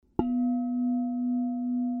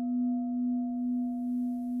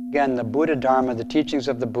Again, the Buddha Dharma, the teachings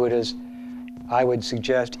of the Buddhas, I would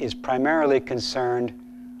suggest, is primarily concerned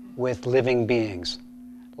with living beings,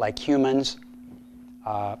 like humans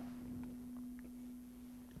and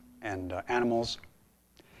animals.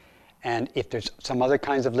 And if there's some other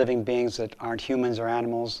kinds of living beings that aren't humans or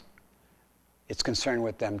animals, it's concerned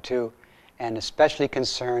with them too, and especially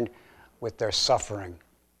concerned with their suffering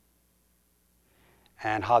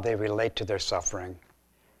and how they relate to their suffering,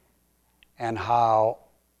 and how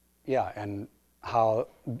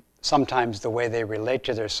sometimes the way they relate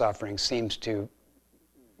to their suffering seems to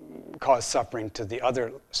cause suffering to the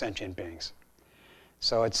other sentient beings.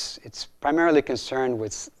 So it's primarily concerned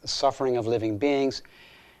with the suffering of living beings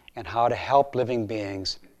and how to help living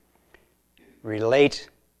beings relate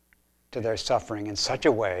to their suffering in such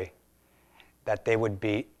a way that they would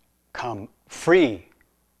become free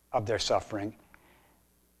of their suffering,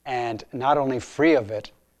 and not only free of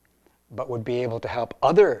it, but would be able to help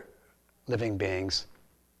other living beings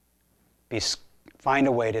find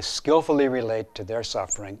a way to skillfully relate to their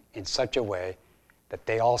suffering in such a way that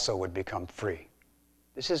they also would become free.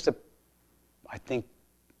 This is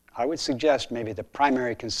I would suggest maybe the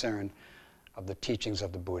primary concern of the teachings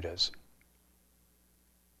of the Buddhas.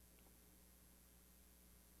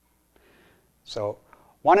 So,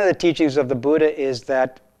 one of the teachings of the Buddha is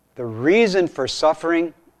that the reason for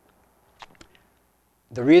suffering,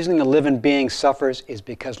 the reason a living being suffers is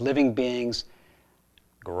because living beings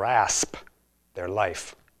grasp their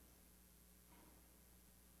life.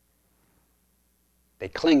 They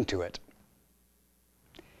cling to it.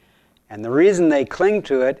 And the reason they cling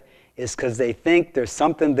to it is because they think there's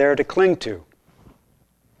something there to cling to.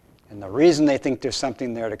 And the reason they think there's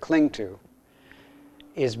something there to cling to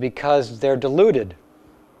is because they're deluded.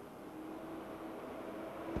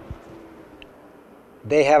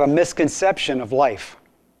 They have a misconception of life.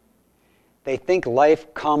 They think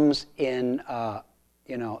life comes in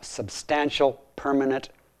substantial, permanent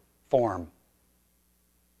form.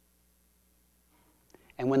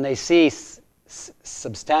 And when they see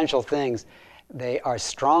substantial things, they are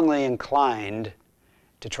strongly inclined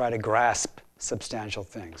to try to grasp substantial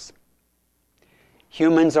things.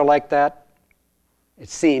 Humans are like that, it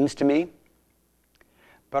seems to me.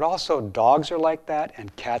 But also dogs are like that,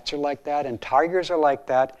 and cats are like that, and tigers are like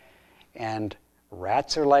that, and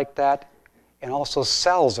rats are like that, and also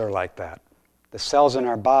cells are like that. The cells in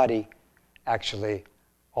our body actually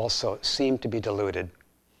also seem to be deluded.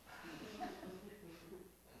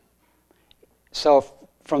 So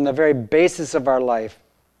from the very basis of our life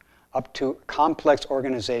up to complex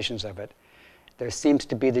organizations of it, there seems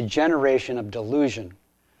to be the generation of delusion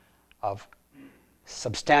of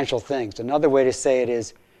substantial things. Another way to say it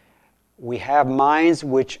is, we have minds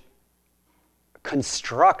which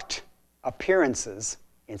construct appearances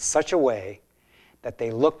in such a way that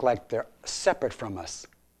they look like they're separate from us.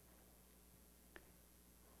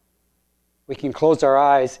 We can close our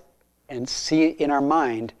eyes and see in our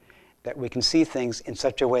mind that we can see things in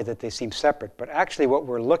such a way that they seem separate. But actually what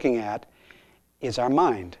we're looking at is our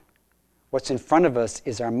mind. What's in front of us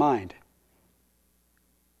is our mind.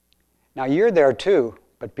 Now you're there too,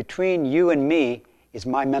 but between you and me is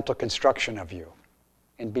my mental construction of you.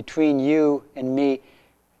 And between you and me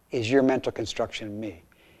is your mental construction of me.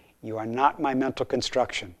 You are not my mental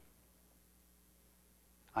construction.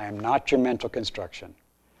 I am not your mental construction.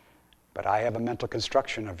 But I have a mental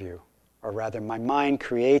construction of you. Or rather, my mind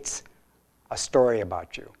creates a story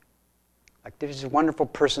about you. Like there's this wonderful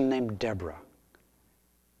person named Deborah.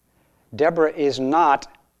 Deborah is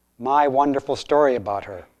not my wonderful story about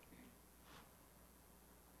her.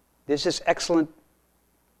 There's this excellent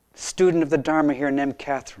student of the Dharma here named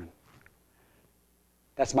Catherine.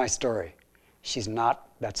 That's my story. She's not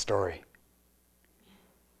that story.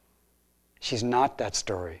 She's not that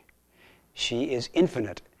story. She is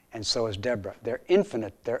infinite, and so is Deborah. They're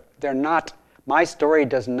infinite. They're not, my story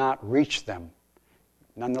does not reach them.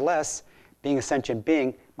 Nonetheless, being a sentient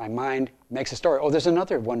being, my mind makes a story. Oh, there's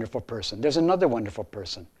another wonderful person. There's another wonderful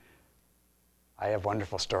person. I have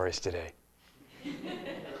wonderful stories today.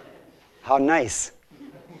 How nice.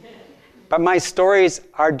 But my stories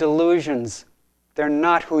are delusions. They're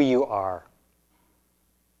not who you are.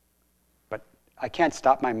 But I can't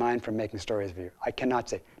stop my mind from making stories of you. I cannot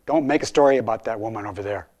say, don't make a story about that woman over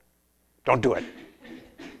there. Don't do it.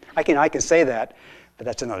 I can say that, but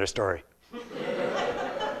that's another story.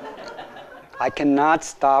 I cannot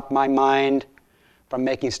stop my mind from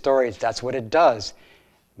making stories. That's what it does.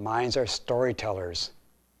 Minds are storytellers,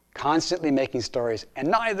 constantly making stories. And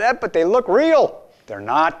not only that, but they look real. They're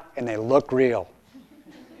not, and they look real.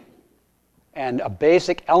 And a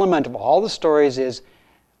basic element of all the stories is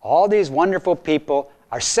all these wonderful people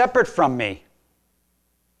are separate from me.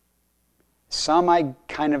 Some I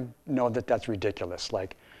kind of know that that's ridiculous.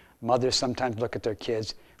 Like mothers sometimes look at their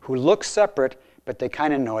kids who look separate, but they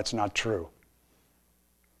kind of know it's not true.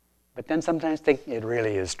 But then sometimes think it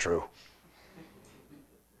really is true.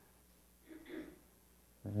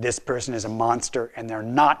 This person is a monster and they're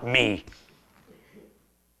not me.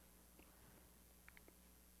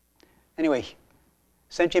 Anyway,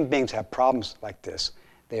 sentient beings have problems like this.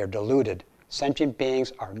 They are deluded. Sentient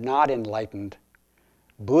beings are not enlightened.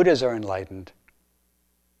 Buddhas are enlightened.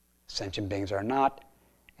 Sentient beings are not.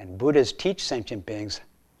 And Buddhas teach sentient beings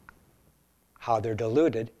how they're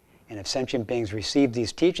deluded. And if sentient beings receive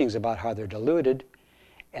these teachings about how they're deluded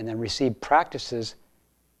and then receive practices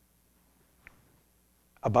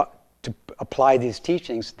to apply these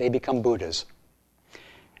teachings, they become Buddhas.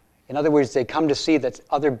 In other words, they come to see that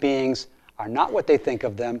other beings are not what they think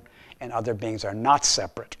of them and other beings are not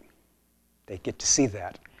separate. They get to see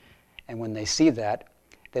that. And when they see that,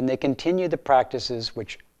 then they continue the practices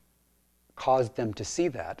which caused them to see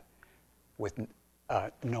that with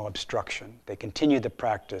no obstruction. They continue the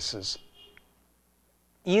practices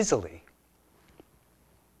easily.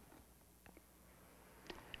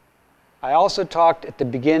 I also talked at the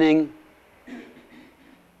beginning,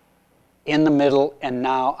 in the middle, and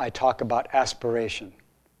now I talk about aspiration.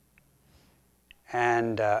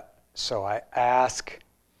 And so I ask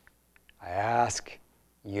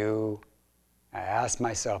you, I ask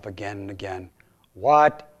myself again and again,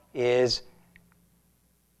 what is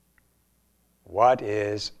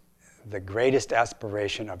the greatest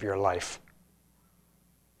aspiration of your life?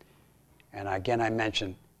 And again I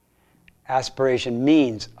mention, aspiration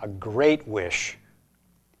means a great wish.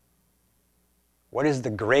 What is the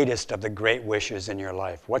greatest of the great wishes in your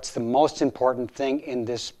life? What's the most important thing in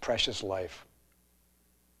this precious life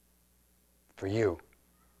for you?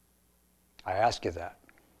 I ask you that.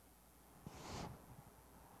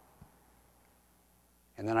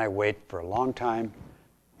 And then I wait for a long time,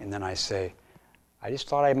 and then I say, I just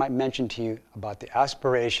thought I might mention to you about the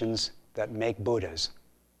aspirations that make Buddhas.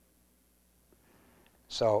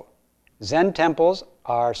 So, Zen temples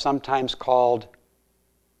are sometimes called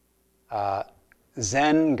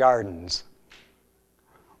Zen gardens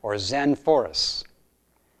or Zen forests.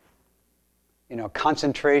 You know,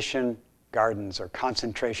 concentration gardens or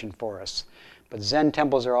concentration forests. But Zen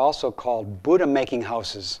temples are also called Buddha-making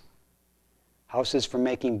houses, houses for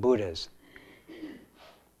making Buddhas.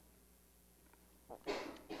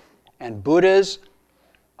 And Buddhas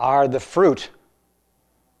are the fruit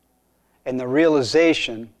and the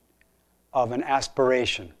realization of an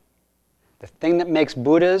aspiration. The thing that makes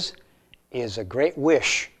Buddhas is a great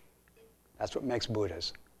wish. That's what makes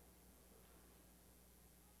Buddhas.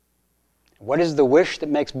 What is the wish that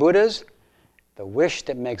makes Buddhas? The wish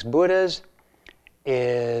that makes Buddhas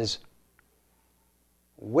is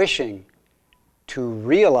wishing to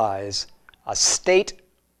realize a state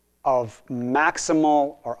of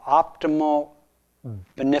maximal or optimal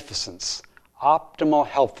beneficence, optimal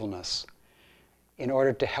helpfulness, in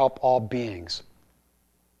order to help all beings.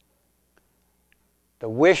 The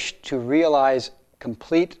wish to realize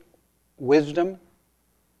complete wisdom,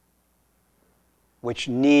 which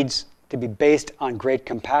needs to be based on great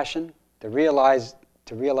compassion, to realize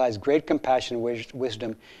great compassion and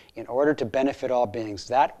wisdom in order to benefit all beings.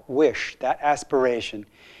 That wish, that aspiration,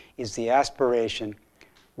 is the aspiration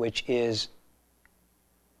which is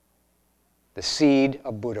the seed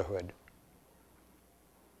of Buddhahood.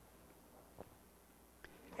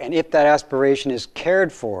 And if that aspiration is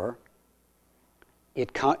cared for,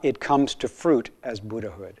 it comes to fruit as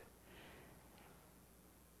Buddhahood.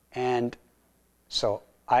 And so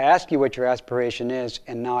I ask you what your aspiration is,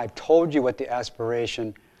 and now I've told you what the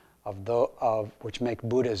aspiration of which make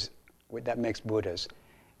Buddhas, that makes Buddhas.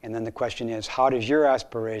 And then the question is, how does your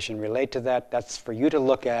aspiration relate to that? That's for you to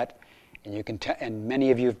look at, and you can and many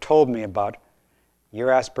of you have told me about your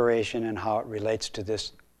aspiration and how it relates to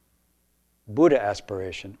this Buddha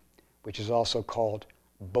aspiration, which is also called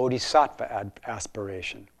Bodhisattva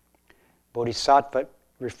aspiration. Bodhisattva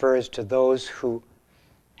refers to those who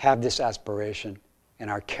have this aspiration and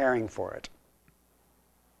are caring for it.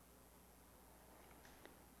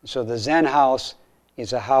 So the Zen house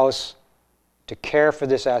is a house to care for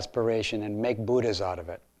this aspiration and make Buddhas out of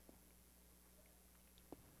it.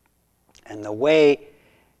 And the way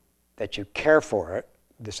that you care for it,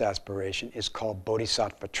 this aspiration, is called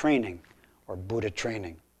Bodhisattva training or Buddha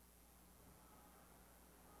training.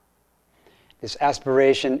 This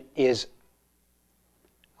aspiration is,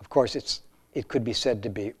 of course, it could be said to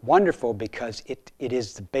be wonderful because it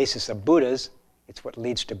is the basis of Buddhas. It's what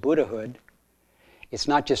leads to Buddhahood. It's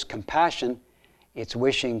not just compassion, It's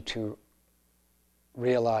wishing to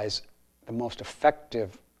realize the most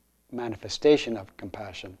effective manifestation of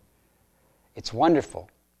compassion. It's wonderful,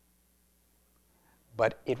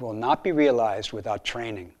 but it will not be realized without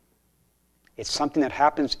training. It's something that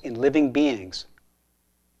happens in living beings,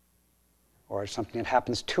 or it's something that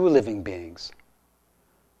happens to living beings.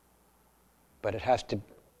 But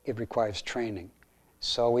it requires training.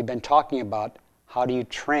 So we've been talking about how do you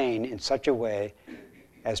train in such a way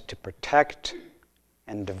as to protect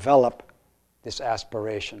and develop this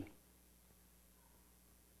aspiration.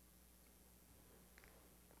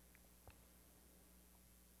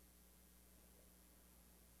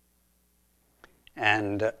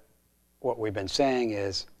 And what we've been saying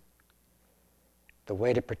is the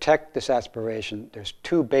way to protect this aspiration, there's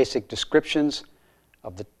two basic descriptions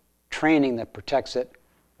of the training that protects it.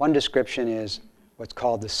 One description is what's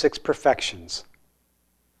called the 6 perfections,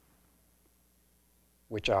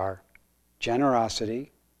 which are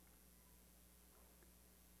generosity,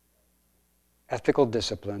 ethical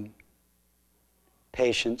discipline,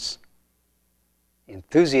 patience,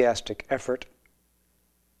 enthusiastic effort,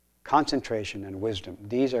 concentration, and wisdom.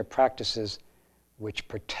 These are practices which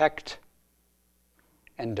protect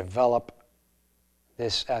and develop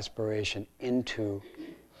this aspiration into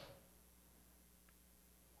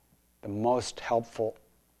the most helpful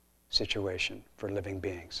situation for living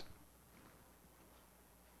beings.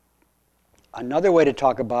 Another way to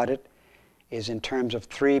talk about it is in terms of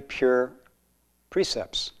 3 pure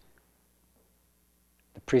precepts.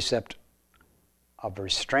 The precept of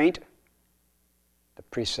restraint, the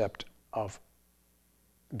precept of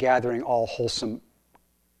gathering all wholesome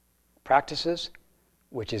practices,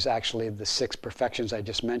 which is actually the 6 perfections I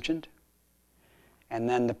just mentioned, and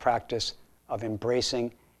then the practice of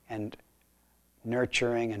embracing and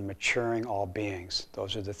nurturing and maturing all beings.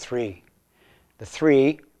 Those are the 3. The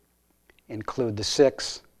 3 include the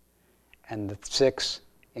 6, and the 6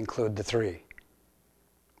 include the 3.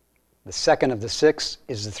 The second of the 6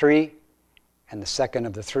 is the 3, and the second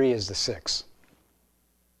of the 3 is the 6.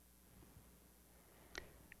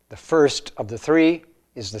 The first of the 3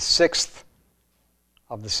 is the 6th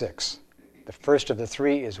of the 6. The first of the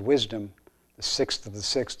 3 is wisdom. The 6th of the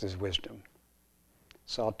 6th is wisdom.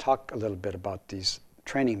 So I'll talk a little bit about these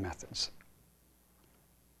training methods.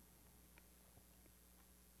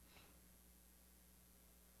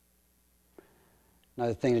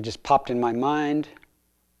 Another thing that just popped in my mind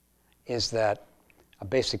is that a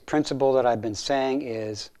basic principle that I've been saying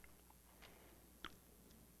is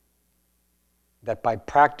that by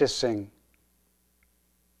practicing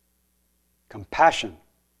compassion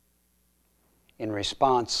in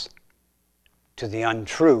response to the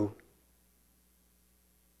untrue,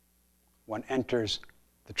 one enters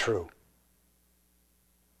the true.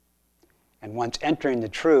 And once entering the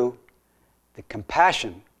true, the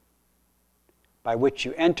compassion by which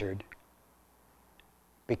you entered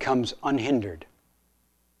becomes unhindered.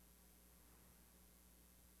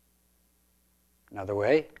 Another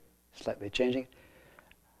way, slightly changing,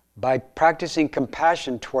 by practicing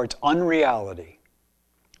compassion towards unreality,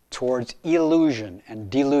 towards illusion and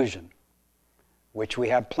delusion, which we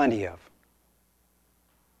have plenty of.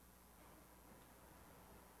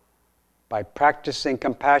 By practicing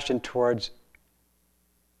compassion towards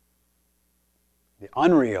the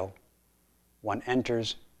unreal, one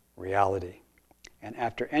enters reality. And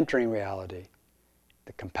after entering reality,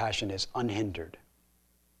 the compassion is unhindered.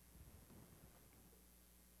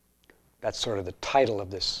 That's sort of the title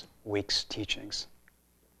of this week's teachings.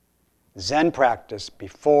 Zen practice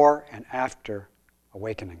before and after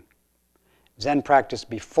awakening. Zen practice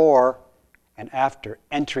before and after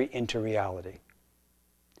entry into reality.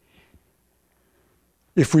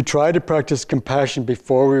 If we try to practice compassion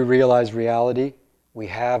before we realize reality, we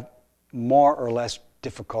have more or less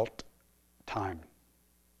difficult time.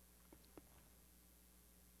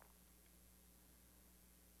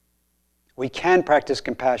 We can practice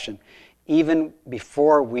compassion even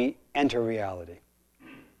before we enter reality.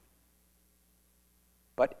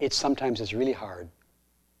 But it sometimes is really hard.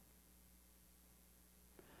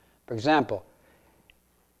 For example,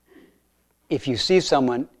 if you see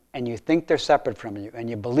someone and you think they're separate from you and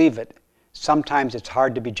you believe it, sometimes it's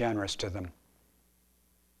hard to be generous to them.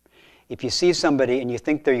 If you see somebody and you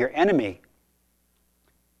think they're your enemy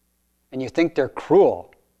and you think they're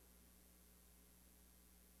cruel,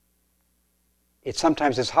 it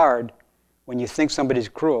sometimes is hard when you think somebody's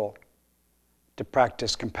cruel to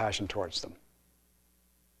practice compassion towards them.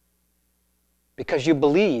 Because you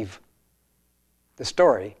believe the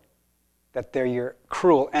story that they're your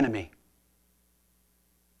cruel enemy.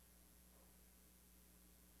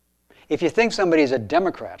 If you think somebody's a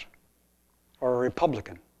Democrat or a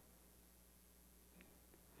Republican.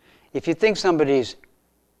 If you think somebody's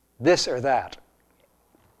this or that,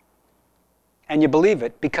 and you believe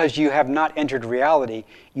it because you have not entered reality,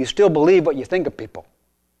 you still believe what you think of people.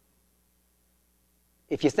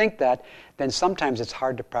 If you think that, then sometimes it's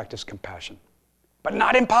hard to practice compassion. But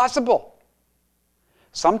not impossible.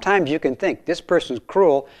 Sometimes you can think, this person's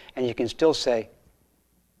cruel, and you can still say,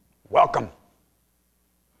 welcome.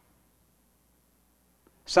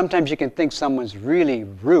 Sometimes you can think someone's really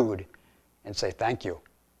rude and say, thank you.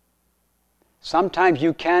 Sometimes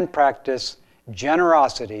you can practice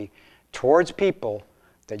generosity towards people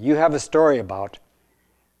that you have a story about,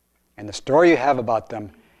 and the story you have about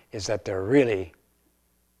them is that they're really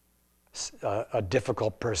a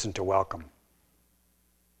difficult person to welcome.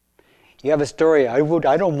 You have a story, I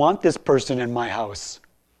don't want this person in my house.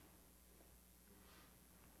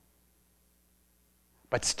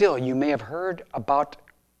 But still, you may have heard about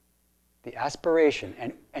the aspiration,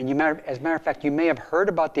 and as a matter of fact, you may have heard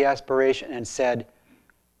about the aspiration and said,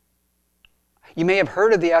 you may have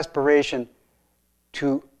heard of the aspiration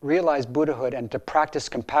to realize Buddhahood and to practice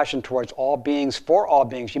compassion towards all beings, for all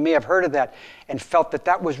beings. You may have heard of that and felt that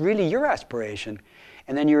that was really your aspiration.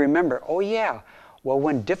 And then you remember, oh yeah, well,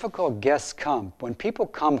 when difficult guests come, when people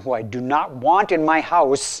come who I do not want in my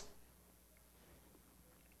house,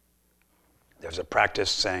 there's a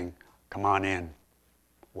practice saying, come on in,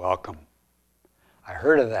 welcome. I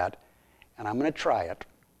heard of that, and I'm going to try it.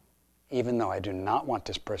 Even though I do not want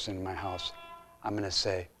this person in my house, I'm going to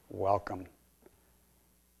say, welcome.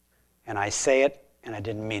 And I say it, and I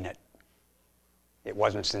didn't mean it. It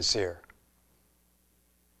wasn't sincere.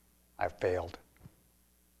 I failed.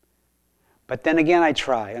 But then again, I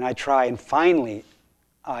try, and finally,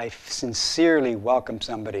 I sincerely welcome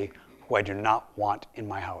somebody who I do not want in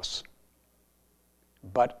my house.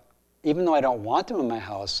 But even though I don't want them in my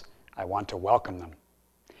house, I want to welcome them.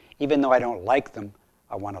 Even though I don't like them,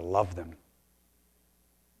 I want to love them.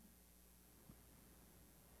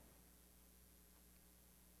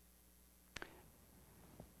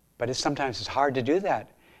 But sometimes it's hard to do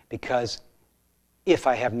that because if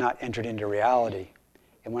I have not entered into reality,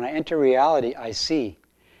 and when I enter reality, I see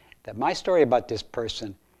that my story about this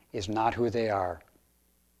person is not who they are.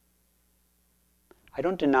 I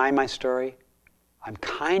don't deny my story. I'm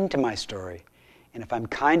kind to my story. And if I'm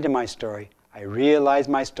kind to my story, I realize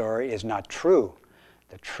my story is not true.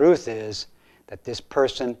 The truth is that this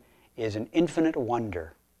person is an infinite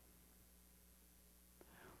wonder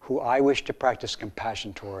who I wish to practice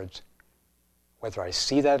compassion towards, whether I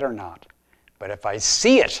see that or not. But if I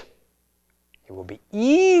see it, it will be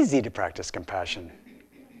easy to practice compassion.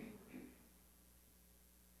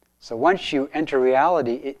 So once you enter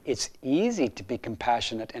reality, it's easy to be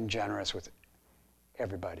compassionate and generous with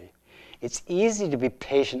everybody. It's easy to be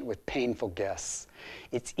patient with painful guests.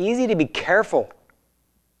 It's easy to be careful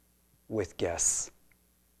with guests.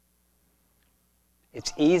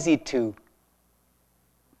 It's easy to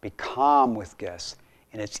be calm with guests.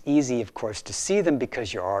 And it's easy, of course, to see them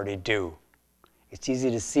because you already do. It's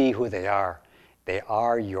easy to see who they are. They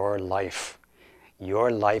are your life.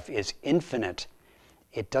 Your life is infinite.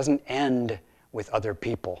 It doesn't end with other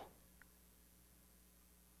people.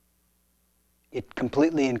 It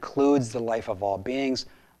completely includes the life of all beings.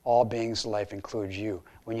 All beings' life includes you.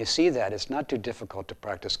 When you see that, it's not too difficult to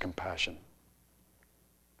practice compassion.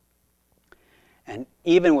 And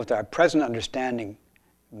even with our present understanding,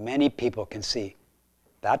 many people can see,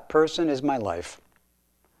 that person is my life.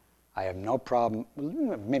 I have no problem,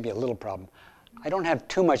 maybe a little problem. I don't have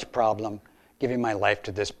too much problem giving my life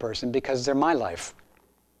to this person because they're my life.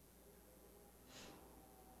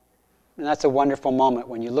 And that's a wonderful moment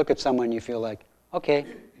when you look at someone and you feel like, okay,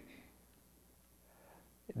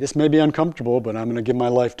 this may be uncomfortable, but I'm going to give my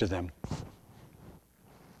life to them.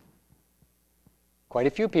 Quite a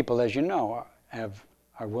few people, as you know,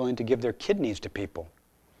 are willing to give their kidneys to people.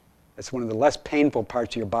 It's one of the less painful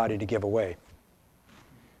parts of your body to give away.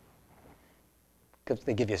 Because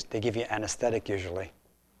they give you anesthetic usually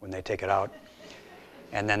when they take it out.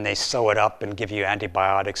 And then they sew it up and give you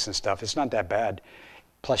antibiotics and stuff. It's not that bad.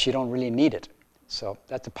 Plus, you don't really need it. So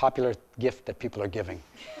that's a popular gift that people are giving.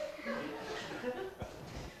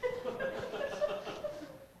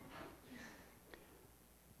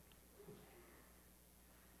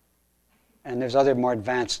 And there's other more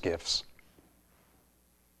advanced gifts.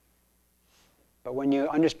 But when you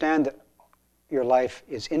understand that your life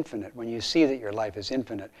is infinite, when you see that your life is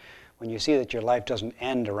infinite, when you see that your life doesn't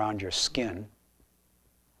end around your skin,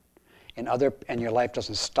 and your life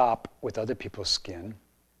doesn't stop with other people's skin,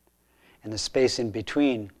 and the space in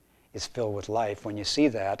between is filled with life, when you see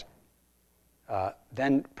that,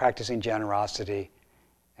 then practicing generosity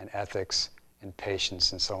and ethics and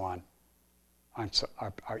patience and so on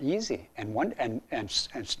are easy and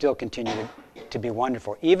still continue to be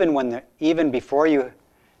wonderful. Even before you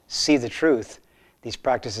see the truth, these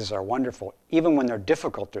practices are wonderful. Even when they're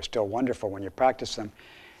difficult, they're still wonderful when you practice them.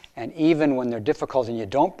 And even when they're difficult and you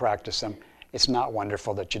don't practice them, it's not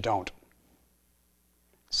wonderful that you don't.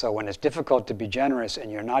 So when it's difficult to be generous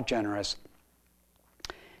and you're not generous,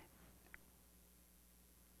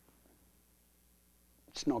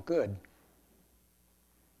 it's no good.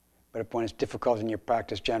 But when it's difficult and you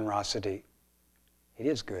practice generosity, it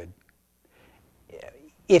is good.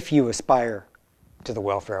 If you aspire to the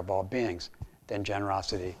welfare of all beings, then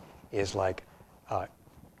generosity is like,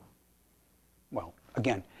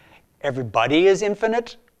 again, everybody is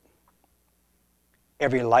infinite,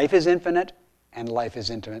 every life is infinite, and life is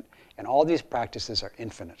infinite, and all these practices are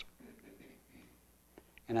infinite.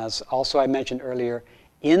 And as also I mentioned earlier,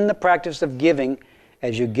 in the practice of giving,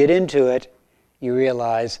 as you get into it, you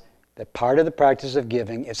realize that part of the practice of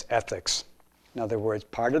giving is ethics. In other words,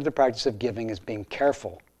 part of the practice of giving is being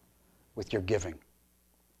careful with your giving,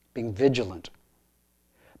 being vigilant.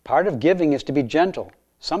 Part of giving is to be gentle.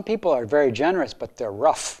 Some people are very generous, but they're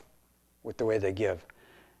rough with the way they give.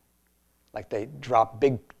 Like they drop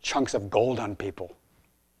big chunks of gold on people.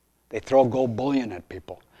 They throw gold bullion at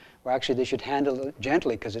people. Well, actually, they should handle it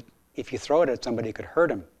gently, because if you throw it at somebody, it could hurt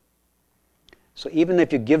them. So even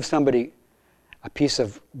if you give somebody a piece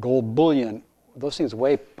of gold bullion, those things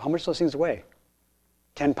weigh, how much do those things weigh?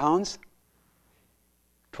 10 pounds?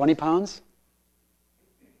 20 pounds?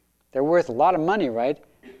 They're worth a lot of money, right?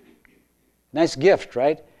 Nice gift,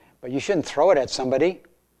 right? But you shouldn't throw it at somebody.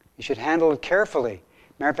 You should handle it carefully.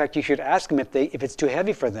 Matter of fact, you should ask them if it's too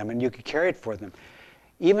heavy for them and you could carry it for them.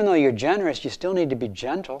 Even though you're generous, you still need to be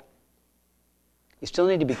gentle. You still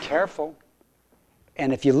need to be careful.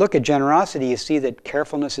 And if you look at generosity, you see that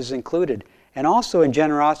carefulness is included. And also in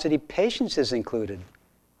generosity, patience is included.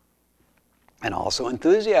 And also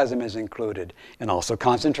enthusiasm is included. And also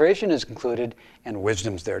concentration is included. And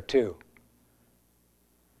wisdom's there too.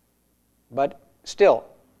 But still,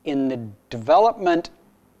 in the development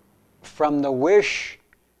from the wish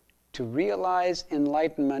to realize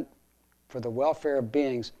enlightenment for the welfare of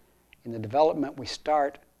beings, in the development we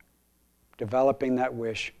start developing that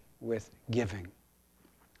wish with giving.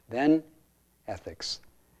 Then ethics.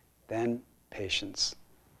 Then patience.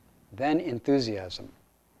 Then enthusiasm.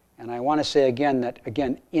 And I want to say again that,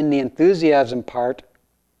 in the enthusiasm part,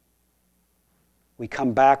 we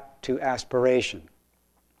come back to aspiration.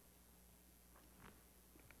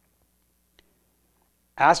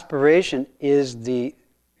 Aspiration is the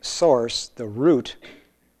source, the root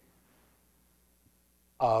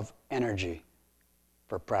of energy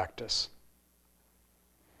for practice.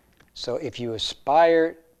 So if you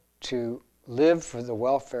aspire to live for the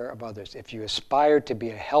welfare of others, if you aspire to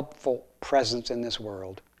be a helpful presence in this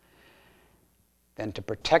world, then to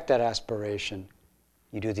protect that aspiration,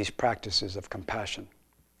 you do these practices of compassion.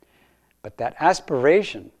 But that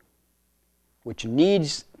aspiration, which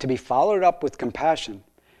needs to be followed up with compassion,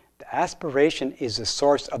 the aspiration is the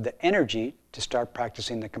source of the energy to start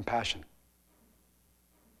practicing the compassion.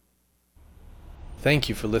 Thank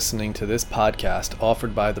you for listening to this podcast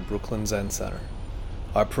offered by the Brooklyn Zen Center.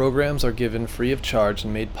 Our programs are given free of charge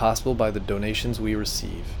and made possible by the donations we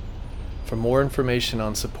receive. For more information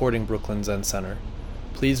on supporting Brooklyn Zen Center,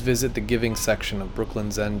 please visit the giving section of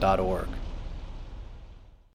brooklynzen.org.